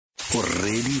o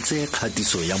reditse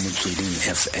kgatiso ya Motsweding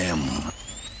FM.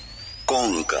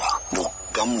 Konka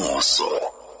bokamoso.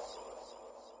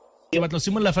 E batla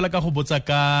simolla fela ka go botsa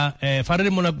ka fa re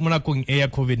mo nakong ya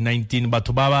COVID-19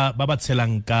 batho ba ba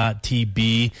tshelang ka TB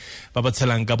ba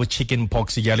tshelang ka bo chicken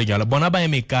pox jalo bona ba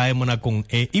eme kae mo nakong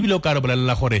ebile o ka re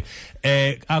bolelela gore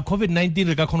a COVID-19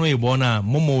 re ka kgona e bona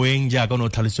mo moweng jaaka no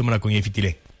tlhalose mo nakong e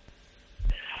fetileng.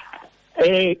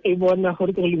 E bona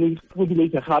gore go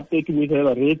dimetse gape ke metse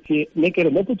ba retse mme ke re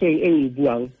mo putseng e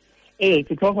buang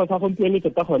ke tlhogo sa gompieno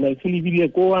tota gona se lebile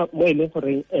ko mo e leng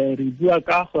gore re bua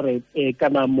ka gore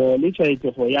Kanamo le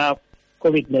tshwaediwa ya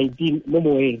COVID-19 mo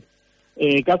moeng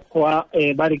ka kwa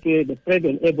ba re ke the spread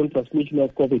and airborne transmission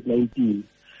of COVID-19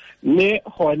 mme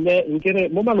gone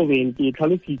nkere mo malobeng ke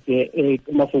tlhalositse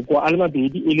mafoko a le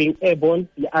mabedi e leng airborne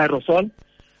le aerosol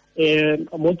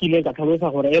mo kileng ka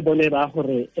tlhalosa gore e bone ra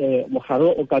gore mogare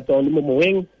o ka tswa le mo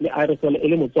moeng le aerosol e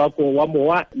le motswako wa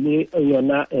mowa le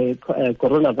yona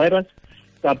coronavirus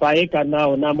kapa e kana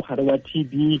ona mogare wa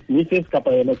TB measles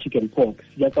kapa yona chicken pox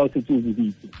ya ka o se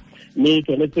tsubiditse mme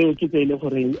tsone tseo ke tse le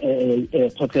gore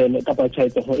tlhotlhelelo kapa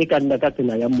tshwaetsego e ka nna ka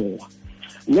tsela ya mowa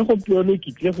mme go piolo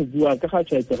ke tle go bua ka ga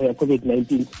tshwaetsego ya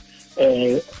COVID-19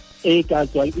 e ka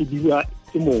tswa e biwa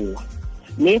ke mowa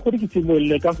mme gore ke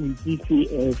simolole ka go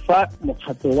itsise fa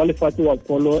mokgatlho wa lefatshe wa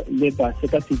pholo le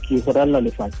basekaseki go ranola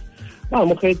lefatshe ba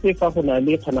amogetse fa go na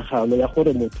le kgonagalo ya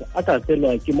gore motho a ka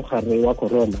tselwa ke mogare wa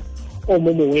corona o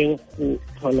mo moweng go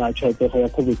tlhola tshwaetsego ya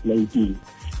COVID-19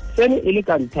 seno e le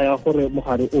ka ntlha ya gore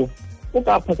mogare o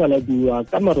ka phasaladiwa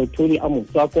ka marothodi a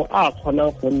motswako a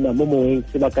kgonang go nna mo moweng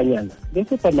sebakanyana le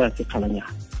go tsamaya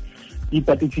sekgalanyana.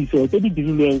 Dipatlisiso tse di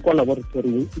dirilweng kwa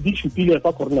laboratoring di supile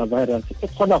fa coronavirus e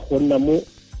kgona go nna mo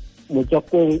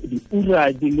motswakong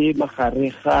diura di le magare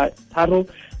ga 3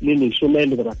 le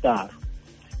 16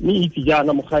 mme itse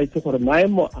jaana mogaetse gore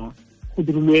maemo a go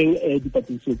dirilweng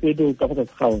dipatlisiso tse di ka go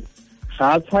tsaone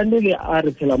ga tshwanele a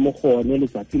re tshela mo gone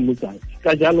letsatsi le letsatsi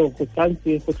ka jalo go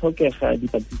santse go tlhokega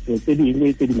dipatlisiso tse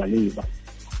dingwe tse di maleba.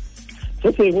 Se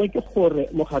sengwe ke gore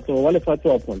mokgatlho wa lefatshe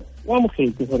wa pholo wa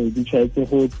amogetse gore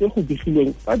ditshwaetsego tse go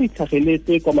digilweng fa di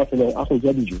tlhageletse kwa mafelong a go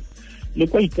ja dijo le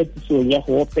kwa ikatisong ya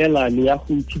go opela le ya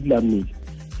go itshidila mmele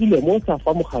di lemosa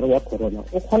fa mogare wa corona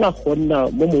o kgona go nna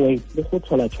mo moweng le go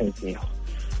tlhola tshwaetsego.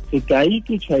 Sekai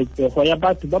ke tshwaetsego ya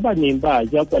batho ba ba neng ba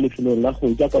ja kwa lefelong la go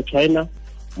ja kwa China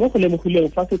mo go lemogileng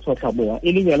fa se tlhotlha mowa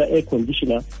e le yona air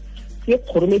conditioner se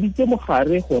kgoromeditse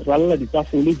mogare go ralla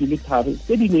ditafole di le 3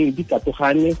 tse di neng di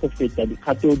katogane go feta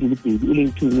dikgato di le 2 e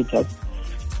leng 2 meters.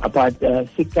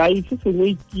 Sekai se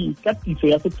sengwe ke katiso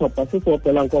ya setlhopha se se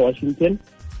opelang kwa Washington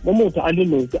mo motho a le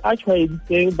nosi a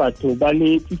tshwaeditseng batho ba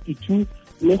le 52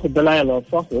 mme go belaela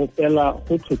fa go opela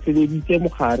go tlhotlheleditse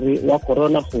mogare wa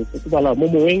corona go tsibala mo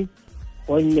moeng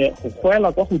gonne go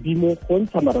goela kwa godimo go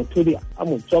ntsha marothodi a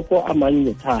motswako a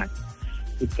mannye thata.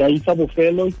 Sekai sa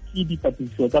bofelo ke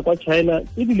dipatlisiso tsa kwa China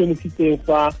tse di lemositseng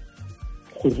fa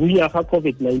go ruya ga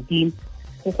COVID-19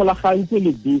 go golagantse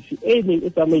le bese e neng e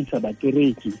tsamaisa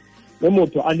bakereki mme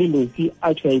motho a le nosi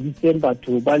a tshwaeditseng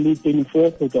batho ba le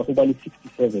 24 go tswa go ba le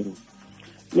 67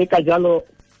 mme ka jalo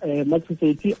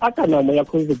matshosetsi a kanamo ya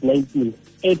COVID-19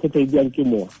 e tlhotlhelediwang ke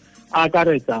mowa a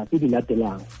akaretsa tse di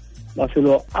latelang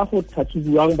mafelo a go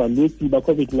tlhatlhodiwang balwetsi ba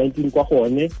COVID-19 kwa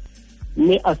gone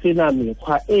mme a sena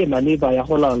mekgwa e maleba ya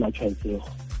go laola tshwaetsego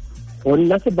go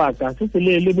nna sebaka se se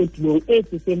leele mo tulong e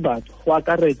tsetseng batho go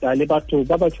akaretsa le batho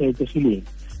ba ba tshwaetsegileng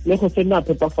le go sena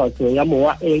phepafatso ya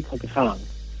mowa e tlhokegang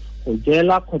go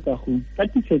jela kgotsa go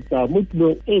ikatisetsa mo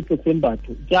tulong e tsetseng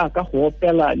batho jaaka go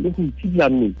opela le go itshidila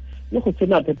mmele le go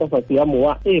sena phepafatso ya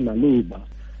mowa e maleba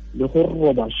le go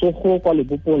roba sogo kwa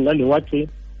lebopong la lewatle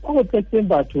kwa go tletseng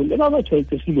batho le ba ba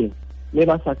tshwaetsegileng le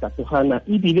ba sa katogana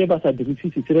ebile ba sa dirise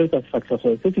setshireletsa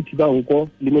sefatlhego se se thibang nko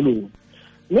le molomo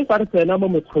mme fa re tsena mo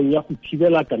mekgweng ya go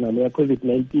thibela kanamo ya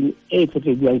COVID-19 e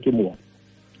tlhotlhelediwang ke mowa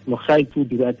mogaetse o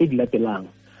dira tse di latelang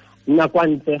nna kwa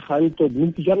ntle ga ntlo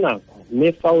bontsi jwa nako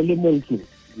mme fa o le mo ntlong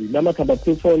dila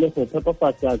matlhabaphefo le go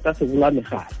phepafatsa ka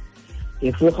sebolayamegare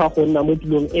efoga go nna mo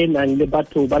tulong e nang le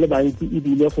batho ba le bantsi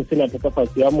ebile go sena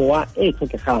phepafatso ya mowa e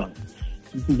tlhokegang.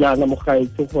 Jaana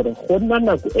mogaetse gore go nna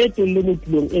nako e telele mo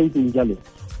tulong e ntseng jalo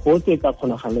go tsetsa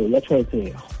kgonagalo ya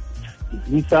tshwaetsego.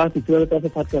 Dirisa setshireletsa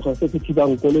sefatlhego se se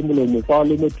thibang ko le molomo fa o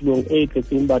le mo tulong e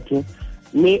tletseng batho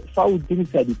mme fa o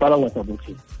dirisa dipalangwa tsa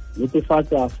botlhe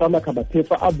netefatsa fa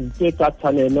matlhabaphefo a butswe ka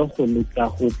tshwanelo go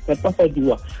letla go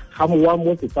phepafadiwa ga mowa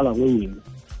mo sepalangweng eno.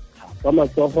 Fa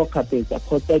matsogo kgapetsa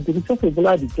kgotsa dirisa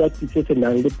sebolayadikatsi se se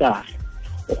nang le tagi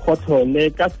o kgotlhole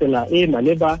ka tsela e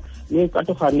maleba mme o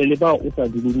katogane le ba o sa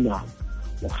direng nang.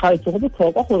 Mogaetse go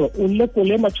botlhokwa gore o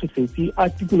lekole matshosetsi a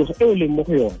tikologo e o leng mo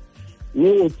go yone mme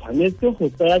o tshwanetse go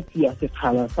tsaya tsia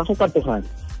sekgala sa go katogana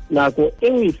nako e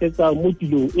o e fetsang mo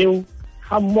tilong eo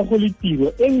ga mmogo le tiro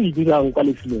e o e dirang kwa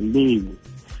lefelong leo.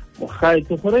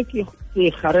 Mogaetsi gore ke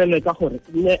garele ka gore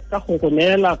ka go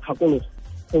neela kgakologo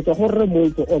go tswa go rre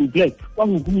Moitse on Black kwa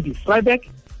Hugudi Vryburg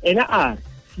ena a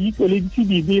se ikoleditse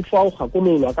dibe fa o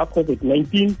gakololwa ka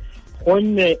COVID-19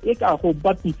 gonne e ka go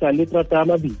bapisa le trata ya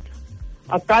mabitla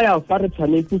a kaya fa re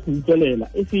tshwanetse go utlwelela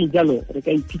e seng jalo re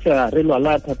ka iphitlhela re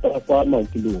lwala thata kwa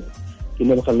maokelong. Ke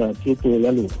lebogela tshepo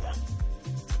ya lona.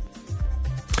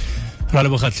 Ra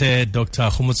lebogatlhe Dr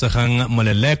Gomotsegang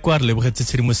Molelekwa, re lebogetse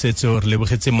tshedimosetso, re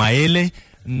lebogetse maele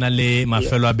nna le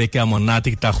mafelo a beke a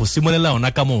monate ke tla go simolela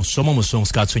ona ka moso mo mosong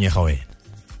se ka tshwenyega wena.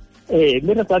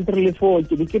 Mme re tsantre le fo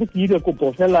ke ke ile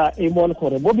kopo fela e mon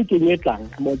gore mo bekeng e tlang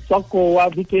motswako wa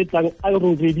beke e tlang a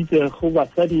re reditse go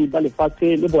basadi ba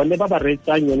lefatshe le bone ba ba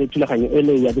retsang yone thulaganyo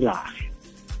eno ya dirage.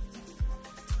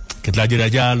 Ke tla dira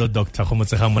jalo Dr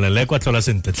Gomotsegang Molelekwa, tlola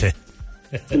sentle.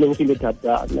 Le bogile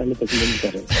thata nna le tsela le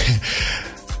tsare.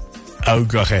 Au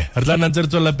go ge re tla nna ntse re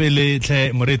tswela pele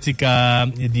tle moretsi ka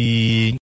di